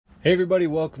Hey everybody,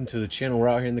 welcome to the channel. We're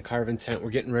out here in the carving tent. We're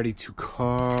getting ready to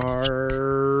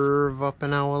carve up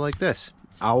an owl like this.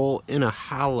 Owl in a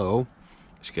hollow,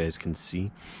 as you guys can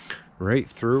see, right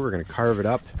through. We're going to carve it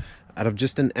up out of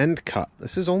just an end cut.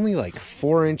 This is only like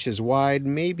 4 inches wide,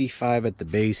 maybe 5 at the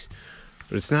base,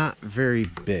 but it's not very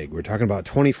big. We're talking about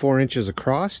 24 inches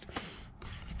across.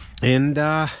 And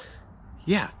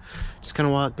yeah, just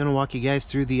gonna walk you guys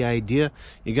through the idea.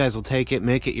 You guys will take it,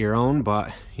 make it your own,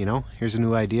 but you know, here's a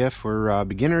new idea for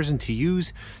beginners, and to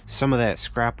use some of that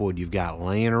scrap wood you've got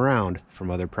laying around from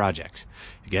other projects.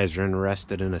 If you guys are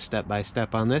interested in a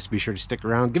step-by-step on this, be sure to stick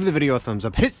around, give the video a thumbs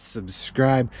up, hit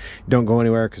subscribe, don't go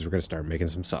anywhere because we're gonna start making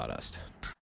some sawdust.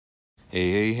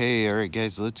 Hey, all right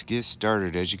guys, let's get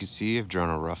started. As you can see, I've drawn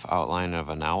a rough outline of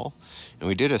an owl, and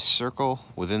we did a circle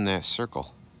within that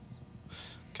circle.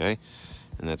 Okay,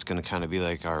 and that's going to kind of be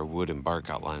like our wood and bark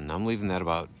outline. And I'm leaving that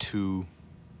about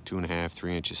 2.5,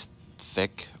 3 inches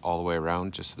thick all the way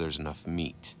around, just so there's enough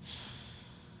meat.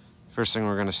 First thing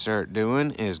we're going to start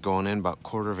doing is going in about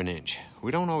 1/4 of an inch. We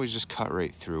don't always just cut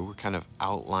right through. We're kind of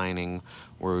outlining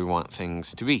where we want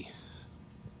things to be,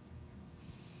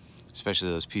 especially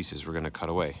those pieces we're going to cut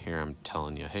away. Here I'm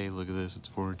telling you, hey, look at this, it's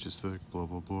 4 inches thick, blah,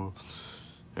 blah, blah. All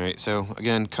right, so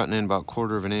again, cutting in about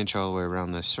 1/4 of an inch all the way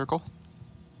around this circle.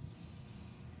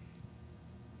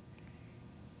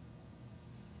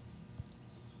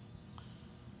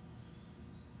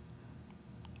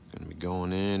 Going to be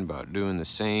going in, about doing the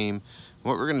same.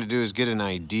 What we're going to do is get an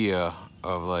idea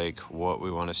of like what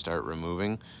we want to start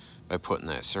removing by putting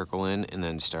that circle in, and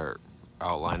then start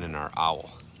outlining our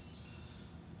owl.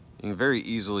 You can very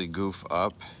easily goof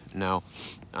up. Now,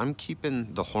 I'm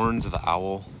keeping the horns of the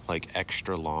owl like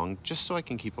extra long, just so I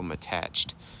can keep them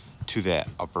attached to that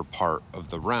upper part of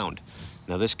the round.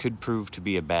 Now, this could prove to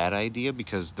be a bad idea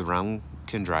because the round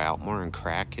can dry out more and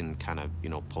crack and kind of, you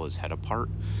know, pull his head apart.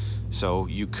 So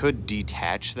you could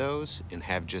detach those and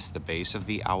have just the base of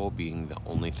the owl being the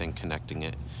only thing connecting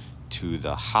it to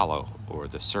the hollow or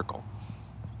the circle.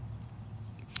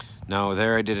 Now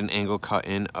there I did an angle cut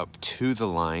in up to the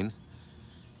line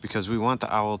because we want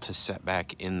the owl to set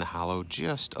back in the hollow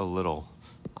just a little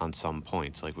on some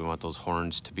points. Like we want those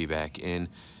horns to be back in,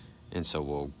 and so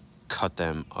we'll cut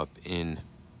them up in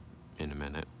a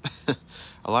minute.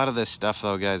 A lot of this stuff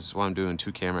though, guys, is why I'm doing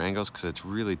 2 camera angles, because it's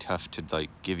really tough to like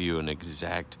give you an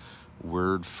exact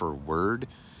word for word.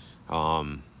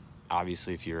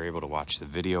 Obviously, if you're able to watch the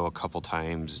video a couple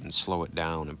times and slow it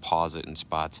down and pause it in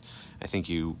spots, I think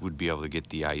you would be able to get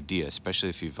the idea, especially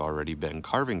if you've already been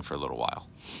carving for a little while.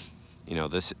 You know,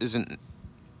 this isn't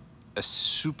a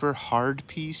super hard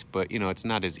piece, but you know, it's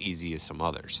not as easy as some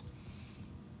others.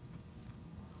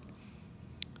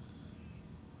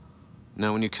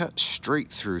 Now, when you cut straight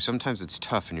through, sometimes it's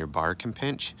tough and your bar can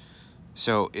pinch.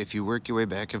 So if you work your way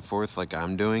back and forth like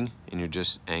I'm doing, and you're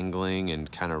just angling and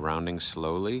kind of rounding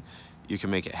slowly, you can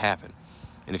make it happen.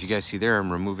 And if you guys see there,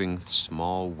 I'm removing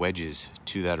small wedges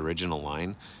to that original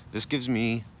line. This gives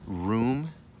me room,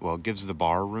 well, it gives the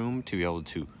bar room to be able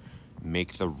to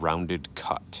make the rounded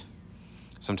cut.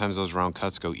 Sometimes those round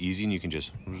cuts go easy and you can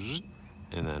just,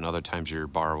 and then other times your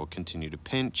bar will continue to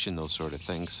pinch and those sort of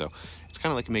things. So it's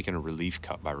kind of like making a relief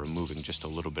cut by removing just a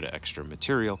little bit of extra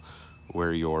material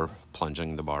where you're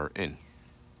plunging the bar in.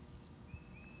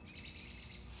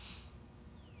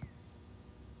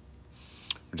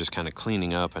 We're just kind of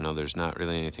cleaning up. I know there's not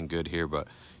really anything good here, but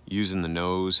using the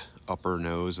nose, upper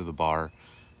nose of the bar,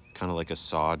 kind of like a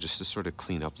saw, just to sort of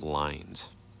clean up lines.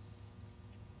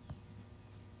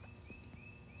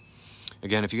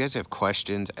 Again, if you guys have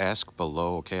questions, ask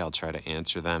below, okay? I'll try to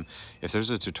answer them. If there's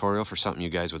a tutorial for something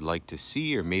you guys would like to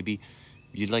see, or maybe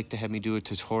you'd like to have me do a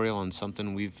tutorial on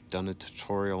something we've done a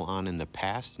tutorial on in the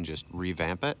past and just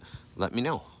revamp it, let me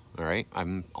know, all right?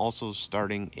 I'm also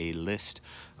starting a list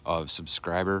of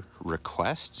subscriber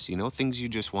requests, you know, things you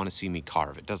just want to see me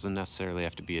carve. It doesn't necessarily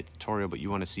have to be a tutorial, but you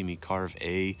want to see me carve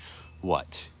a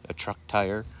what? A truck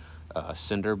tire? A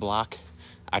cinder block?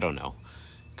 I don't know.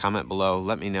 Comment below,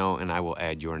 let me know, and I will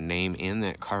add your name and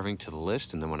that carving to the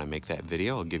list, and then when I make that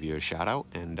video, I'll give you a shout out,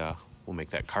 and we'll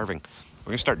make that carving. We're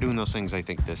going to start doing those things, I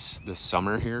think, this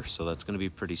summer here, so that's going to be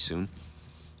pretty soon.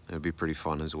 It'll be pretty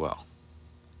fun as well.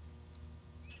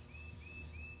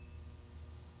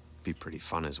 Be pretty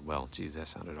fun as well. Geez, that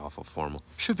sounded awful formal.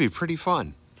 Should be pretty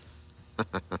fun.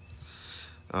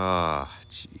 Ah,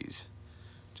 jeez.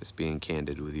 Just being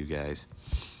candid with you guys.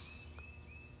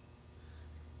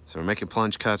 So we're making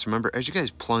plunge cuts. Remember, as you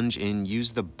guys plunge in,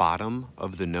 use the bottom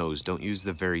of the nose. Don't use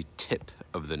the very tip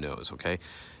of the nose, okay?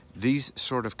 These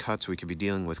sort of cuts, we could be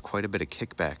dealing with quite a bit of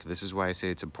kickback. This is why I say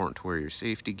it's important to wear your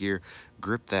safety gear,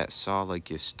 grip that saw like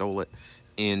you stole it,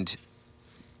 And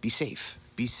be safe.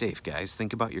 Be safe, guys.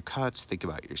 Think about your cuts. Think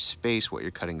about your space, what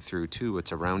you're cutting through, too,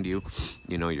 what's around you.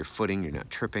 You know, your footing, you're not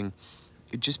tripping.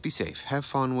 Just be safe. Have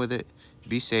fun with it.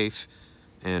 Be safe.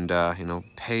 And, you know,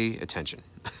 pay attention.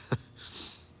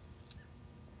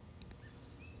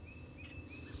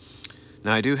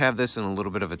 Now, I do have this in a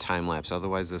little bit of a time lapse.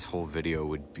 Otherwise, this whole video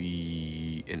would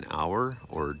be an hour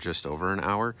or just over an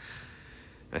hour.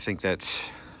 I think that's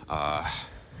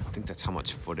how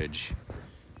much footage.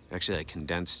 Actually, I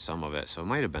condensed some of it, so it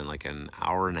might have been like an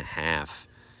hour and a half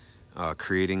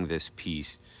creating this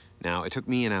piece. Now, it took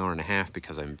me an hour and a half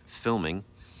because I'm filming,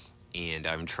 and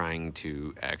I'm trying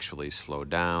to actually slow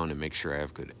down and make sure I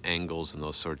have good angles and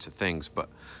those sorts of things. But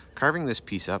carving this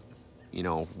piece up, you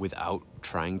know, without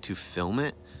trying to film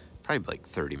it, probably like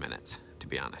 30 minutes, to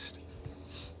be honest.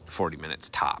 40 minutes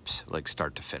tops, like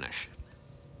start to finish.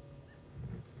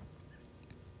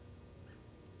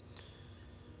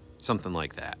 Something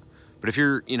like that. But if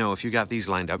you're, you know, if you got these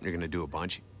lined up and you're going to do a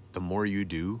bunch, the more you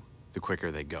do, the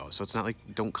quicker they go. So it's not like,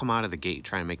 don't come out of the gate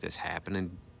trying to make this happen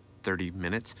in 30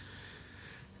 minutes.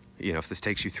 You know, if this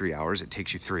takes you 3 hours, it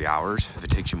takes you 3 hours. If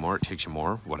it takes you more, it takes you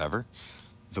more, whatever.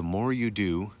 The more you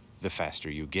do, the faster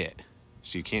you get.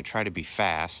 So you can't try to be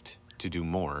fast to do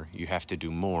more. You have to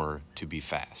do more to be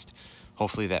fast.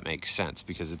 Hopefully that makes sense,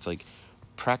 because it's like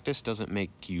practice doesn't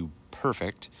make you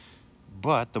perfect,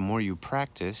 but the more you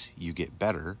practice, you get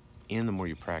better, and the more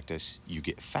you practice, you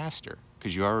get faster,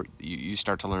 because you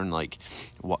start to learn like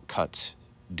what cuts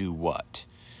do what.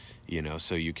 You know,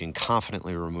 so you can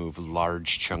confidently remove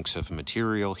large chunks of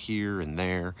material here and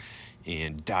there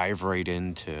and dive right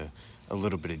into a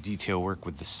little bit of detail work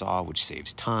with the saw, which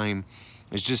saves time.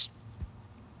 It's just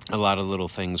a lot of little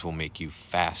things will make you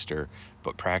faster,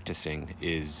 but practicing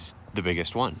is the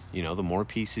biggest one. You know, the more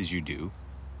pieces you do,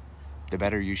 the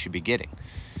better you should be getting.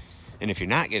 And if you're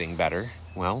not getting better,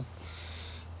 well,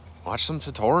 watch some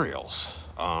tutorials.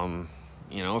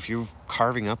 You know, if you're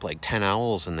carving up like 10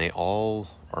 owls and they all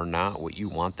are not what you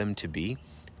want them to be,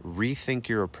 rethink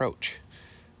your approach.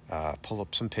 Pull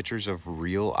up some pictures of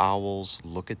real owls,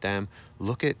 look at them,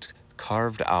 look at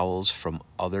carved owls from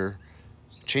other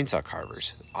chainsaw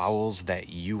carvers, owls that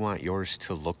you want yours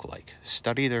to look like.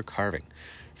 Study their carving.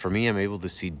 For me, I'm able to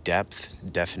see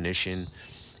depth, definition,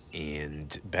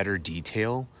 and better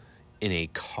detail in a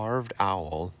carved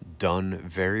owl done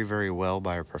very, very well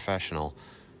by a professional.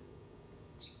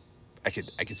 I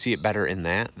could see it better in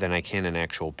that than I can an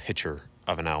actual picture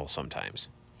of an owl sometimes,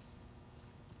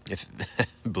 if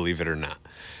believe it or not.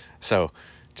 So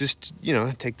just, you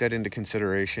know, take that into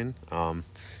consideration.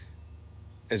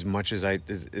 As much as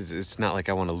it's not like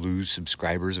I want to lose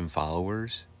subscribers and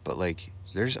followers, but like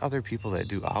there's other people that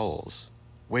do owls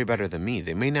way better than me.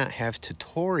 They may not have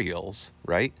tutorials,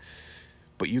 right?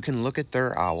 But you can look at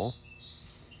their owl,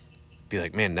 be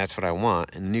like, man, that's what I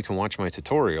want. And then you can watch my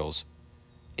tutorials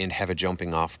and have a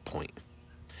jumping off point.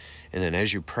 And then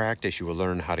as you practice, you will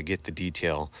learn how to get the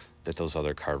detail that those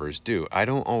other carvers do. I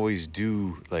don't always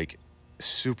do I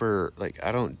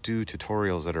don't do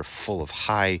tutorials that are full of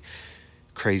high,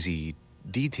 crazy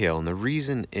detail. And the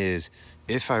reason is,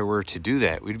 if I were to do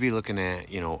that, we'd be looking at,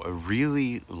 you know, a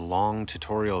really long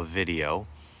tutorial video,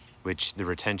 which the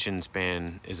retention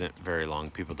span isn't very long.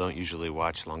 People don't usually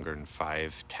watch longer than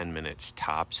 5-10 minutes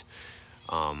tops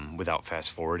without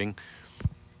fast forwarding.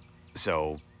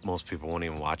 So most people won't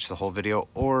even watch the whole video,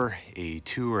 or a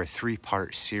 2 or 3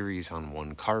 part series on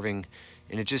one carving.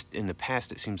 And it just, in the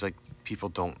past, it seems like people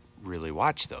don't really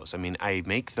watch those. I mean, I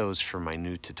make those for my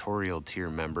new tutorial tier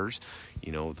members,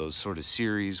 you know, those sort of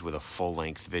series with a full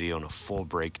length video and a full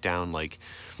breakdown, like,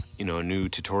 you know, a new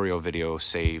tutorial video,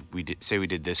 say we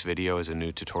did this video as a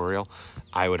new tutorial,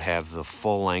 I would have the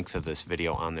full length of this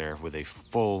video on there with a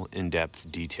full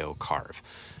in-depth detail carve.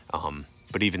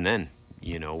 But even then,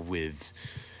 you know, with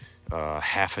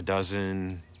 6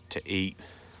 to 8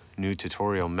 new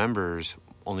tutorial members,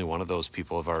 only one of those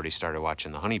people have already started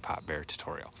watching the honey pot bear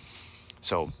tutorial.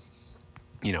 So,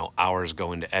 you know, hours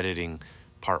go into editing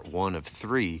part 1 of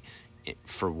 3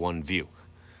 for one view.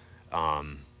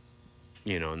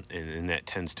 You know, and that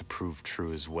tends to prove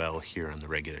true as well here on the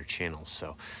regular channels.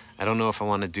 So I don't know if I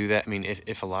want to do that. I mean,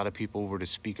 if a lot of people were to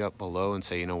speak up below and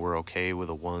say, you know, we're okay with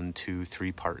a 1, 2,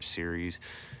 3 part series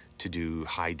to do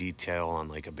high detail on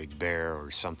like a big bear or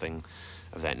something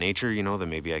of that nature, you know, then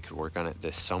maybe I could work on it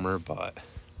this summer, but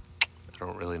I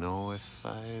don't really know if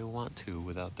I want to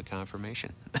without the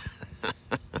confirmation.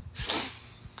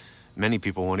 Many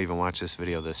people won't even watch this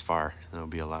video this far. There'll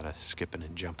be a lot of skipping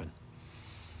and jumping.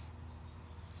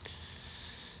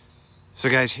 So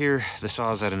guys, here the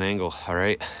saw is at an angle, all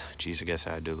right? Geez, I guess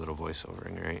I'd do a little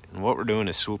voiceovering, right? And what we're doing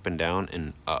is swooping down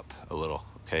and up a little,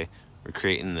 okay? We're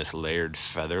creating this layered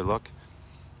feather look.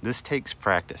 This takes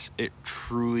practice. It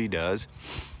truly does.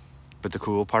 But the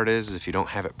cool part is if you don't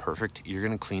have it perfect, you're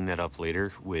gonna clean that up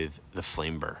later with the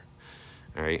flame burr.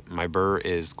 All right, my burr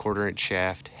is 1/4 inch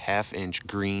shaft, 1/2 inch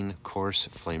green coarse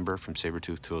flame burr from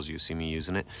Saburrtooth Tools. You see me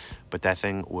using it, but that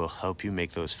thing will help you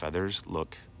make those feathers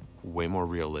look way more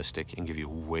realistic and give you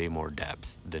way more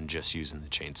depth than just using the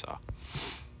chainsaw.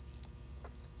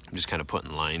 I'm just kind of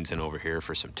putting lines in over here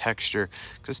for some texture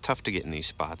because it's tough to get in these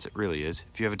spots. It really is.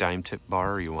 If you have a dime tip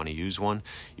bar or you want to use one,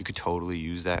 you could totally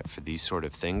use that for these sort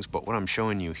of things. But what I'm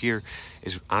showing you here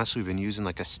is honestly, we've been using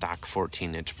like a stock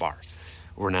 14-inch bar.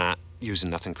 We're not using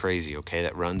nothing crazy, okay?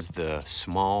 That runs the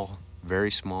small,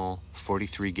 very small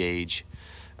 43 gauge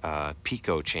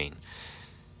Pico chain.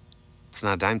 It's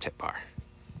not a dime tip bar.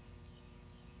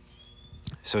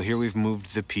 So here we've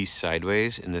moved the piece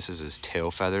sideways, and this is his tail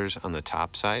feathers on the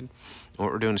top side. And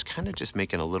what we're doing is kind of just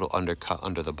making a little undercut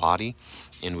under the body,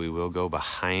 and we will go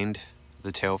behind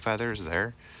the tail feathers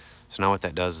there. So now what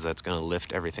that does is that's going to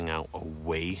lift everything out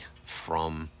away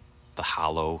from the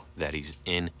hollow that he's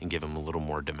in and give him a little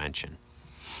more dimension.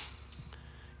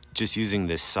 Just using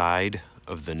this side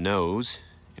of the nose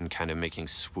and kind of making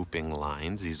swooping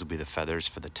lines. These will be the feathers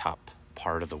for the top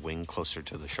part of the wing closer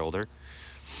to the shoulder.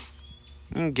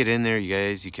 You can get in there, you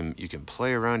guys. You can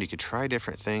play around. You can try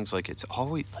different things. Like, it's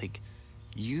always like,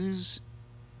 use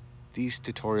these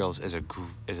tutorials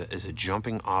as a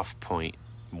jumping off point.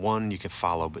 One, you can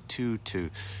follow, but two,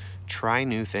 to try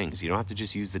new things. You don't have to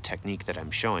just use the technique that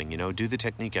I'm showing. You know, do the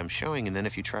technique I'm showing, and then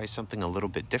if you try something a little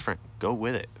bit different, go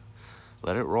with it.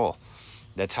 Let it roll.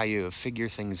 That's how you figure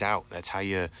things out. That's how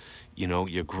you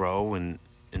grow in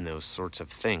those sorts of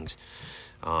things.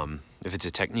 If it's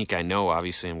a technique I know,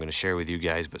 obviously I'm going to share with you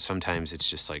guys, but sometimes it's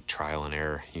just like trial and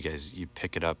error. You guys, you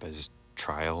pick it up as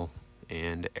trial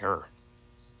and error.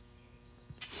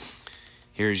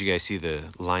 Here, as you guys see,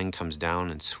 the line comes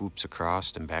down and swoops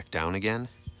across and back down again.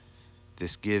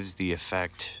 This gives the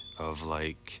effect of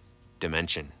like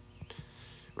dimension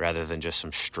rather than just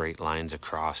some straight lines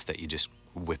across that you just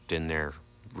whipped in there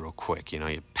real quick. You know,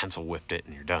 you pencil whipped it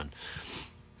and you're done.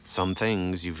 Some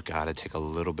things you've got to take a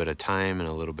little bit of time and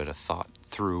a little bit of thought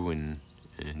through and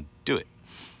do it.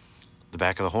 The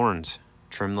back of the horns,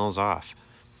 trim those off.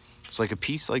 It's like a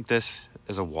piece like this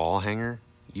as a wall hanger.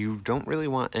 You don't really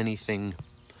want anything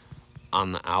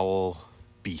on the owl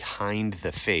behind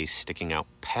the face sticking out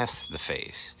past the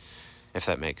face, if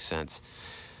that makes sense.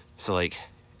 So like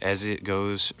as it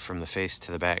goes from the face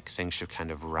to the back, things should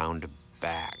kind of round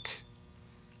back.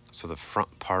 So the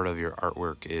front part of your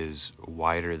artwork is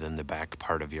wider than the back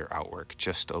part of your artwork,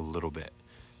 just a little bit.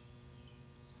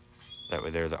 That way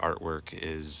there the artwork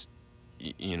is,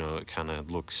 you know, it kind of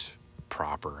looks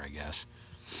proper, I guess.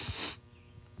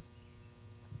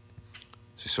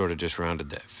 So sort of just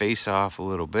rounded that face off a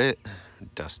little bit,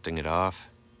 dusting it off.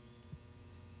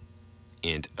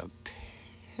 And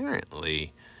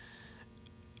apparently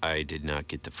I did not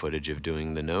get the footage of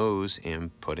doing the nose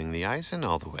and putting the eyes in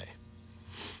all the way.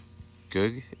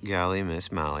 Good golly,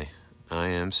 Miss Molly. I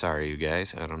am sorry, you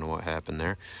guys. I don't know what happened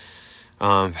there.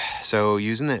 So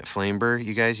using that flame burr,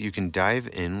 you guys, you can dive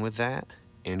in with that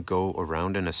and go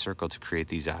around in a circle to create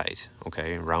these eyes,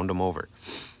 okay? Round them over.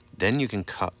 Then you can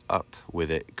cut up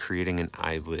with it, creating an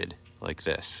eyelid like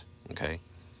this, okay?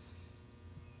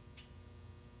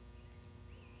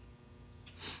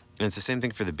 And it's the same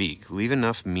thing for the beak. Leave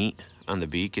enough meat on the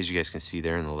beak, as you guys can see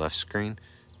there in the left screen,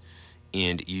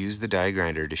 and use the die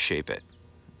grinder to shape it.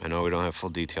 I know we don't have full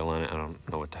detail on it. I don't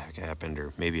know what the heck happened,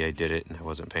 or maybe I did it and I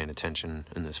wasn't paying attention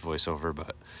in this voiceover,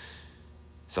 but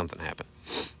something happened.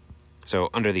 So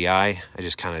under the eye, I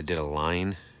just kind of did a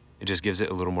line. It just gives it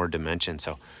a little more dimension.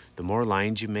 So the more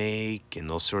lines you make and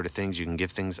those sort of things, you can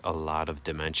give things a lot of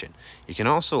dimension. You can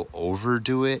also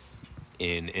overdo it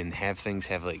and have things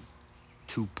have like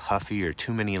too puffy or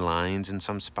too many lines in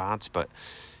some spots, but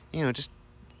you know, just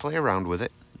play around with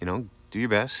it, you know, do your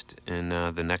best, and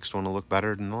the next one will look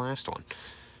better than the last one.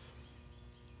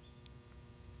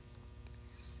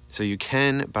 So you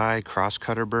can buy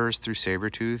cross-cutter burrs through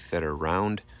Saburrtooth that are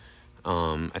round.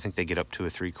 I think they get up to a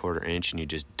 3/4 inch, and you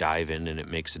just dive in and it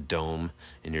makes a dome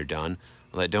and you're done.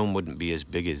 Well, that dome wouldn't be as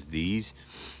big as these,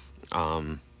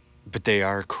 but they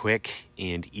are quick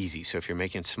and easy. So if you're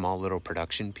making small little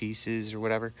production pieces or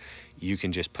whatever, you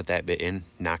can just put that bit in,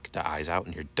 knock the eyes out,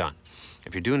 and you're done.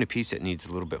 If you're doing a piece that needs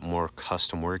a little bit more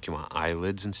custom work, you want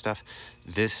eyelids and stuff,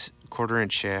 this 1/4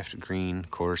 inch shaft green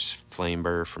coarse flame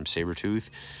burr from Saburrtooth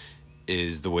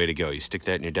is the way to go. You stick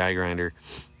that in your die grinder,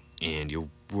 and you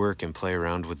work and play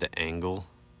around with the angle.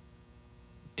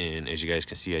 And as you guys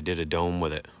can see, I did a dome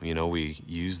with it. You know, we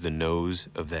used the nose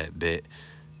of that bit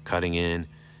cutting in,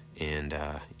 and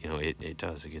you know, it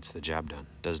gets the job done.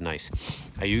 It does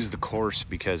nice. I use the coarse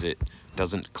because it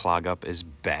doesn't clog up as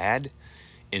bad,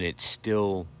 and it's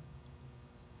still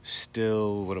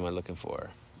what am I looking for?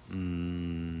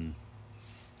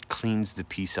 Cleans the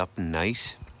piece up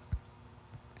nice.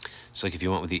 So like if you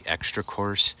went with the extra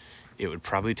coarse, it would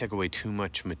probably take away too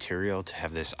much material to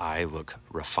have this eye look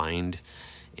refined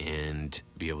and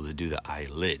be able to do the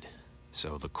eyelid.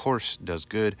 So the coarse does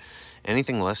good.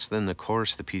 Anything less than the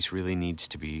coarse, the piece really needs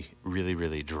to be really,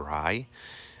 really dry.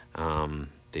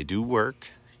 They do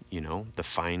work, you know, the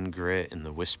fine grit and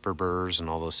the whisper burrs and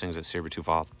all those things that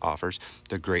Saburrtooth offers.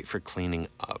 They're great for cleaning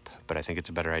up, but I think it's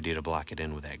a better idea to block it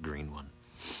in with that green one.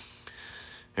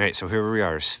 All right, so here we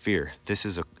are, sphere. This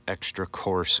is an extra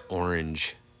coarse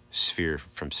orange sphere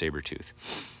from Saburrtooth.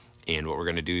 And what we're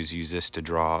going to do is use this to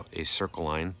draw a circle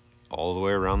line all the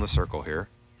way around the circle here.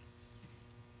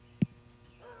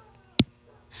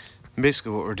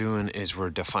 Basically what we're doing is we're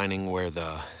defining where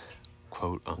the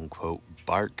quote-unquote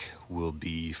bark will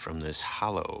be from this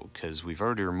hollow, because we've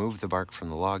already removed the bark from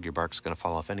the log. Your bark's going to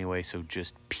fall off anyway, so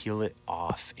just peel it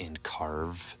off and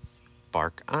carve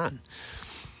bark on.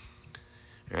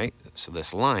 All right, so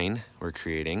this line we're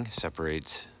creating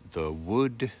separates the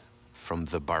wood from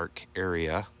the bark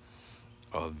area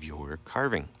of your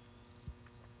carving.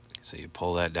 So you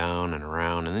pull that down and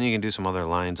around, and then you can do some other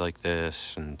lines like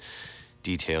this and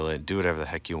detail it, do whatever the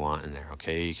heck you want in there,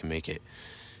 okay? You can make it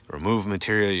remove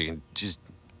material, you can just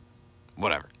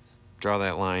whatever. Draw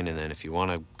that line, and then if you want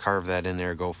to carve that in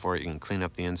there, go for it. You can clean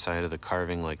up the inside of the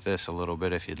carving like this a little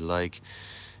bit if you'd like.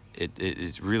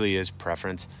 It really is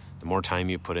preference. The more time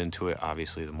you put into it,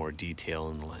 obviously, the more detail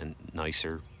and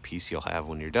nicer piece you'll have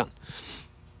when you're done.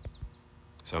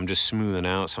 So I'm just smoothing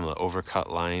out some of the overcut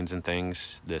lines and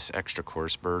things. This extra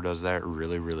coarse burr does that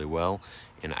really, really well.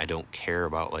 And I don't care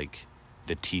about like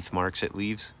the teeth marks it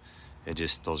leaves. It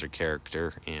just, those are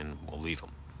character, and we'll leave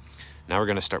them. Now we're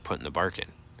going to start putting the bark in.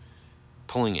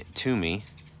 Pulling it to me.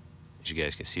 As you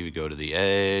guys can see, we go to the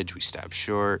edge, we stop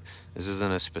short. This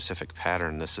isn't a specific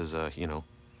pattern. This is a, you know,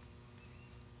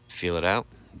 feel it out,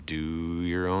 do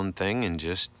your own thing, and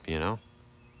just, you know,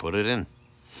 put it in.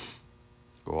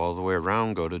 Go all the way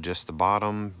around, go to just the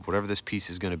bottom, whatever this piece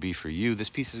is going to be for you. This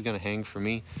piece is going to hang for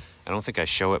me. I don't think I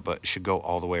show it, but it should go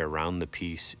all the way around the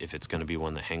piece if it's going to be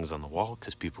one that hangs on the wall,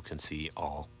 because people can see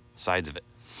all sides of it.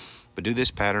 But do this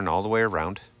pattern all the way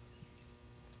around.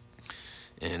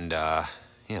 And, yeah,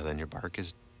 then your bark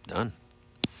is done.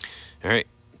 All right,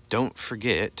 don't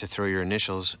forget to throw your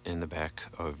initials in the back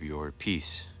of your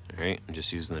piece. All right, I'm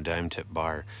just using the dime tip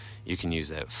bar. You can use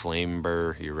that flame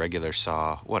burr, your regular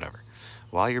saw, whatever.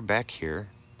 While you're back here,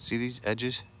 see these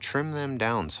edges? Trim them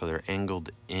down so they're angled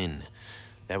in.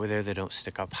 That way there they don't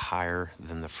stick up higher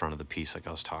than the front of the piece like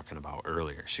I was talking about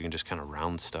earlier. So you can just kind of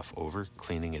round stuff over,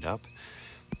 cleaning it up.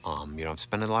 You don't have to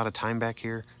spend a lot of time back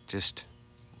here. Just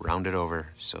round it over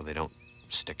so they don't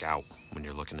stick out when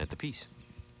you're looking at the piece.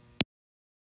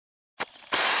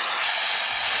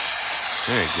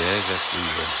 Alright guys, after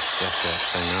you dust that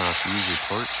thing off, use your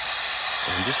torch.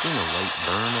 And I'm just doing a light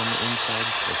burn on the inside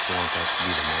because I still want that to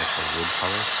be the natural wood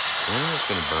color. And then I'm just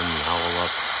going to burn the owl up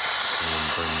and then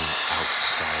burn the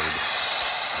outside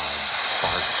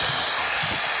bark that we call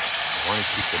it. I want to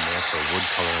keep the natural wood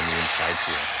color on the inside so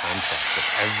you have contrast, but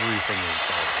everything is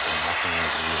dark and nothing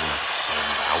really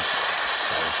stands out.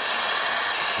 So,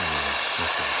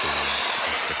 that's not cool.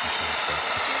 I'm sticking to it, but...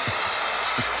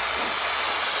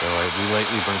 So we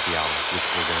lightly burnt the owl, which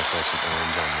we're going to throw some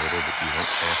orange on later, but you don't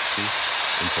have to.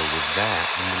 And so with that,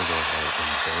 I'm going to go ahead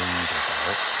and burn the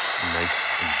bark nice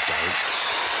and dark.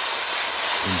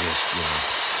 And just, you know,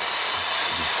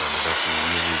 just burn it up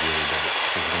really, really dark.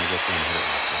 Because we're going to go through and hit it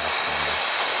with a black sander.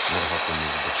 And that'll help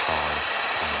remove the char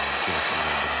and give us a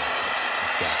little bit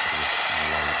of depth with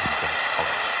light and dark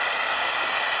color.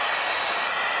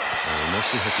 We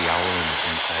mostly hit the owl in the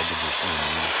inside to just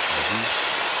remove edges.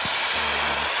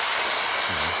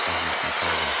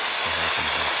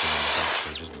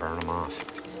 So just burn them off.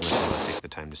 Unless you want to take the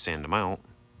time to sand them out,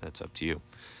 that's up to you.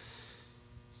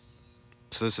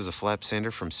 So this is a flap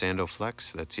sander from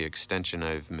SandoFlex. That's the extension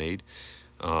I've made.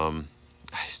 I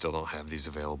still don't have these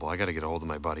available. I got to get a hold of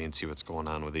my buddy and see what's going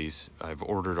on with these. I've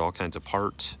ordered all kinds of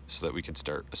parts so that we can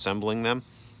start assembling them,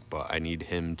 but I need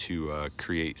him to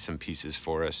create some pieces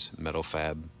for us, metal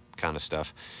fab kind of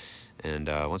stuff. And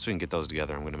once we can get those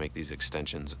together, I'm going to make these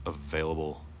extensions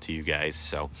available to you guys.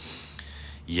 So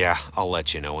yeah, I'll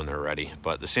let you know when they're ready.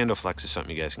 But the Sandoflex is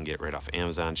something you guys can get right off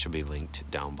Amazon. Should be linked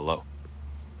down below.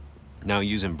 Now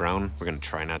using brown, we're going to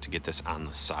try not to get this on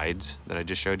the sides that I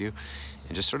just showed you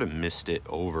and just sort of mist it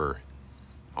over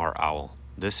our owl.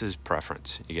 This is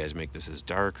preference. You guys make this as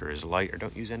dark or as light, or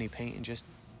don't use any paint and just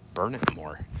burn it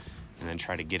more. And then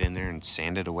try to get in there and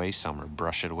sand it away some, or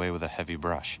brush it away with a heavy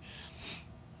brush.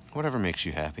 Whatever makes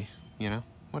you happy, you know?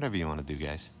 Whatever you want to do,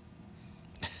 guys.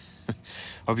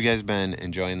 Hope you guys have been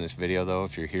enjoying this video, though.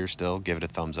 If you're here still, give it a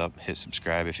thumbs up. Hit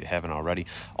subscribe if you haven't already.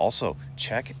 Also,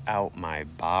 check out my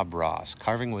Bob Ross,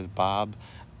 Carving with Bob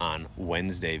on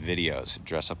Wednesday videos.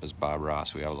 Dress up as Bob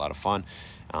Ross. We have a lot of fun.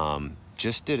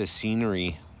 Just did a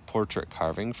scenery portrait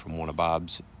carving from one of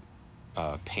Bob's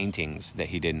paintings that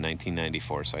he did in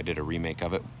 1994. So I did a remake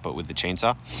of it, but with the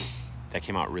chainsaw. That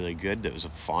came out really good. That was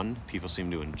fun. People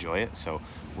seem to enjoy it. So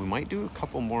we might do a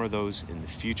couple more of those in the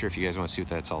future. If you guys want to see what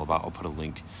that's all about, I'll put a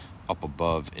link up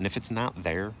above. And if it's not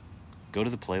there, go to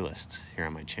the playlists here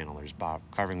on my channel. There's Bob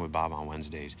Carving with Bob on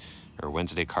Wednesdays, or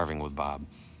Wednesday Carving with Bob.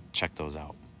 Check those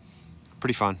out.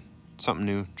 Pretty fun. Something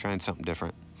new. Trying something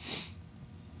different.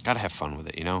 Gotta have fun with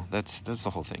it, you know? That's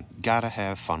the whole thing. Gotta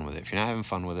have fun with it. If you're not having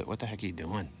fun with it, what the heck are you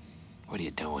doing? What are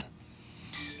you doing?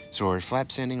 So we're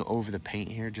flap sanding over the paint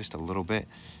here just a little bit,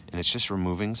 and it's just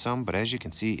removing some, but as you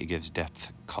can see, it gives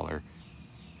depth, color,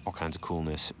 all kinds of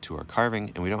coolness to our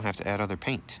carving, and we don't have to add other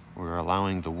paint. We're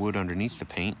allowing the wood underneath the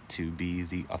paint to be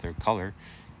the other color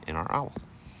in our owl.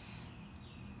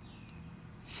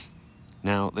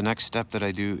 Now, the next step that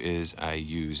I do is I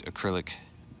use acrylic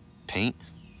paint.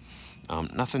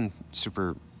 Nothing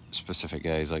super specific,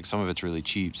 guys. Like, some of it's really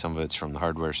cheap, some of it's from the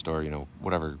hardware store. You know,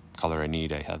 whatever color I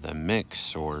need, I have them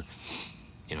mix, or,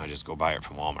 you know, I just go buy it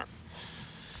from Walmart.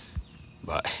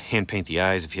 But hand paint the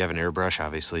eyes. If you have an airbrush,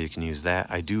 obviously you can use that.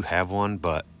 I do have one,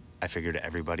 but I figured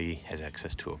everybody has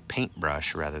access to a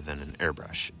paintbrush rather than an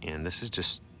airbrush, and this is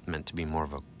just meant to be more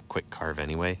of a quick carve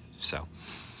anyway. So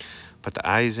put the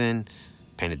eyes in,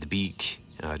 painted the beak.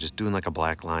 Just doing like a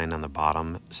black line on the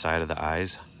bottom side of the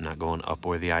eyes. I'm not going up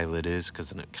where the eyelid is, because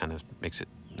then it kind of makes it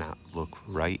not look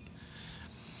right.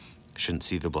 Shouldn't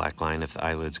see the black line if the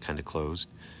eyelid's kind of closed.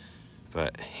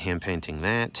 But hand painting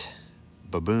that.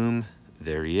 Ba-boom.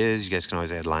 There he is. You guys can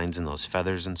always add lines in those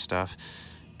feathers and stuff.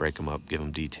 Break them up, give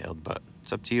them detailed, but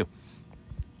it's up to you.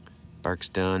 Bark's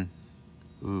done.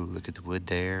 Ooh, look at the wood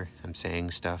there. I'm saying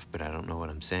stuff, but I don't know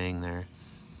what I'm saying there.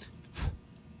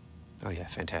 Oh yeah,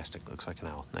 fantastic. Looks like an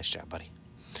owl. Nice job, buddy.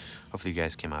 Hopefully you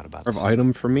guys came out about this.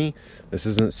 Item for me. This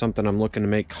isn't something I'm looking to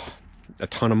make a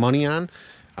ton of money on.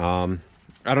 I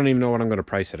don't even know what I'm going to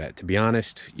price it at, to be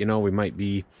honest. You know, we might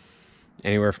be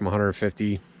anywhere from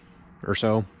 150 or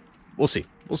so. We'll see.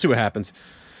 We'll see what happens.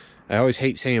 I always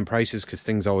hate saying prices because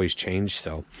things always change,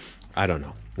 so I don't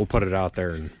know. We'll put it out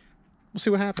there and we'll see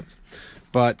what happens.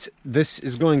 But this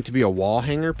is going to be a wall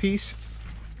hanger piece.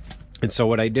 And so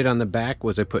what I did on the back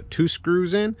was I put 2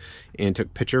 screws in and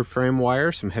took picture frame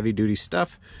wire, some heavy duty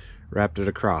stuff, wrapped it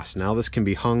across. Now this can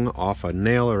be hung off a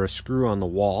nail or a screw on the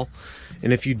wall.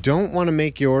 And if you don't want to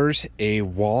make yours a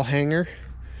wall hanger,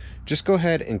 just go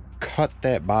ahead and cut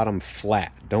that bottom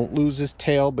flat. Don't lose this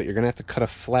tail, but you're going to have to cut a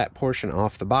flat portion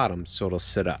off the bottom so it'll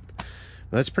sit up.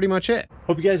 That's pretty much it.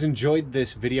 Hope you guys enjoyed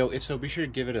this video. If so, be sure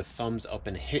to give it a thumbs up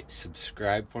and hit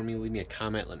subscribe for me. Leave me a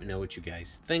comment. Let me know what you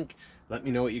guys think. Let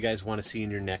me know what you guys want to see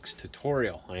in your next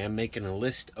tutorial. I am making a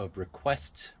list of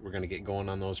requests. We're going to get going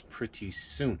on those pretty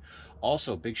soon.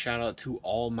 Also, big shout out to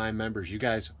all my members. You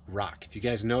guys rock. If you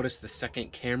guys notice the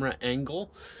second camera angle,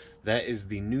 that is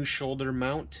the new shoulder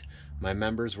mount my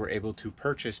members were able to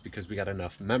purchase because we got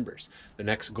enough members. The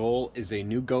next goal is a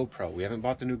new GoPro. We haven't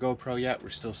bought the new GoPro yet.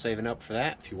 We're still saving up for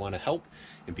that. If you want to help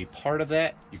and be part of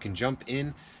that, you can jump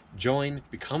in, join,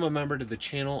 become a member to the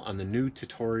channel on the new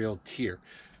tutorial tier.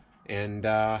 And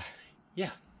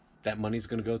yeah, that money's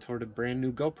going to go toward a brand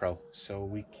new GoPro so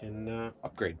we can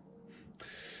upgrade.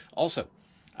 Also,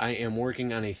 I am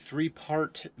working on a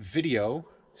 3-part video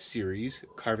series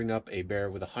carving up a bear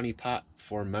with a honey pot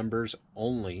for members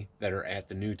only that are at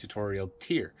the new tutorial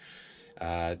tier.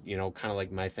 You know, kind of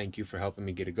like my thank you for helping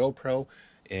me get a GoPro.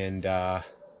 And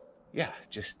yeah,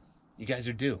 just, you guys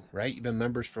are due, right? You've been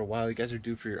members for a while. You guys are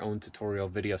due for your own tutorial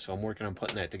video, so I'm working on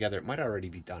putting that together. It might already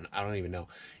be done. I don't even know.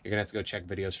 You're gonna have to go check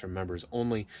videos for members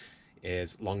only.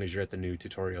 As long as you're at the new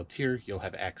tutorial tier, you'll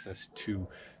have access to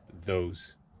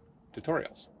those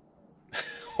tutorials.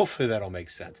 Hopefully that all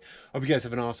makes sense. Hope you guys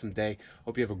have an awesome day.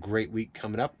 Hope you have a great week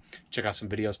coming up. Check out some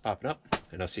videos popping up,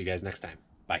 and I'll see you guys next time.